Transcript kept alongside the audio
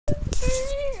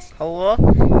Hello,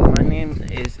 my name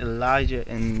is Elijah,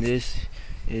 and this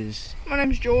is My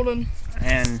name's Jordan.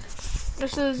 and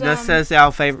This is this is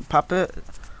our favorite puppet.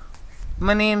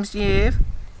 My name's Jeff.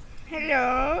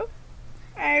 Hello.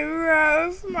 I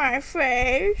love my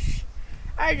face.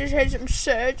 I just had some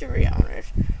surgery on it.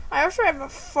 I also have a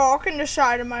fork in the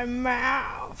side of my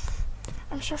mouth.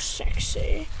 I'm so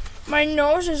sexy. My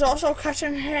nose is also cut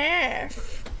in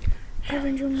half.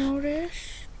 Haven't you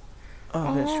noticed?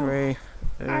 Oh, that's Oh. Ray.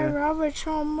 I love it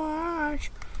so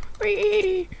much.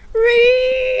 Ree.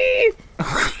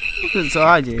 It's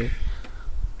odd, Jeff.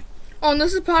 Oh, and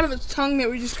this is part of its tongue that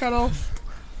we just cut off.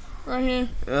 Right here.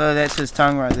 Oh, that's his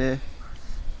tongue right there.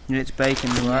 And it's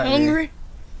bacon right there. Hungry?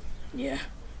 Yeah.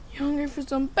 You hungry for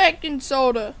some baking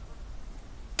soda?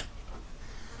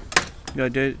 Go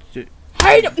do.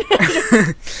 Hate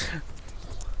him!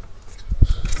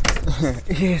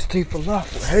 Yes, Steve for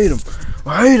life. I hate him.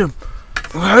 I hate him.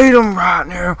 I hate him right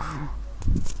now.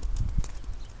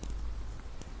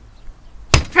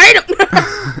 Hate him!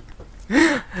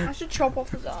 I should chop off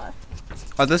his eye.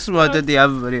 Oh, this is what I did the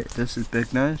other video. This is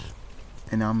Big Nose,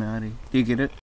 and I'm Maddie. You get it?